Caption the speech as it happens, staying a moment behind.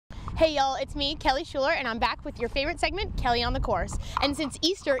Hey y'all, it's me, Kelly Schuler, and I'm back with your favorite segment, Kelly on the Course. And since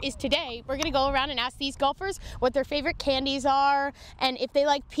Easter is today, we're gonna go around and ask these golfers what their favorite candies are, and if they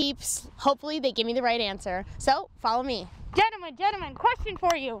like Peeps, hopefully they give me the right answer. So, follow me. Gentlemen, question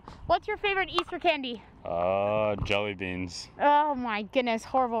for you. What's your favorite Easter candy? Jellybeans. Oh my goodness,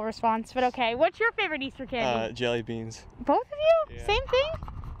 horrible response, but okay. What's your favorite Easter candy? Jellybeans. Both of you? Yeah. Same thing?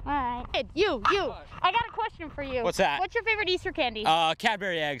 All right. You. I got a question for you. What's that? What's your favorite Easter candy?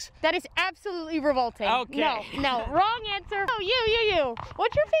 Cadbury eggs. That is absolutely revolting. Okay. No, wrong answer. Oh, you.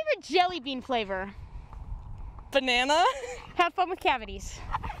 What's your favorite jelly bean flavor? Banana. Have fun with cavities.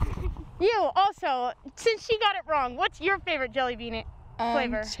 You, also, since she got it wrong, what's your favorite jelly bean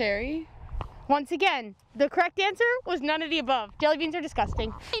flavor? Cherry. Once again, the correct answer was none of the above. Jelly beans are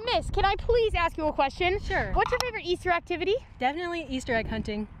disgusting. Hey, miss, can I please ask you a question? Sure. What's your favorite Easter activity? Definitely Easter egg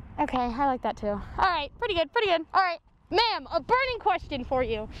hunting. Okay, I like that too. All right, pretty good. All right, ma'am, a burning question for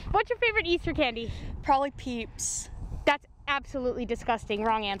you. What's your favorite Easter candy? Probably Peeps. That's absolutely disgusting.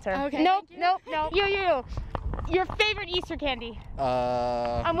 Wrong answer. Okay. Nope. You. Your favorite Easter candy?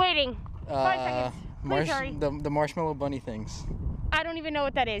 I'm waiting. 5 seconds. Please hurry. The marshmallow bunny things. I don't even know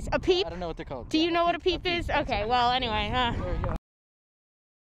what that is. A peep? I don't know what they're called. Do you know what a peep is? Okay, well, anyway. There we go.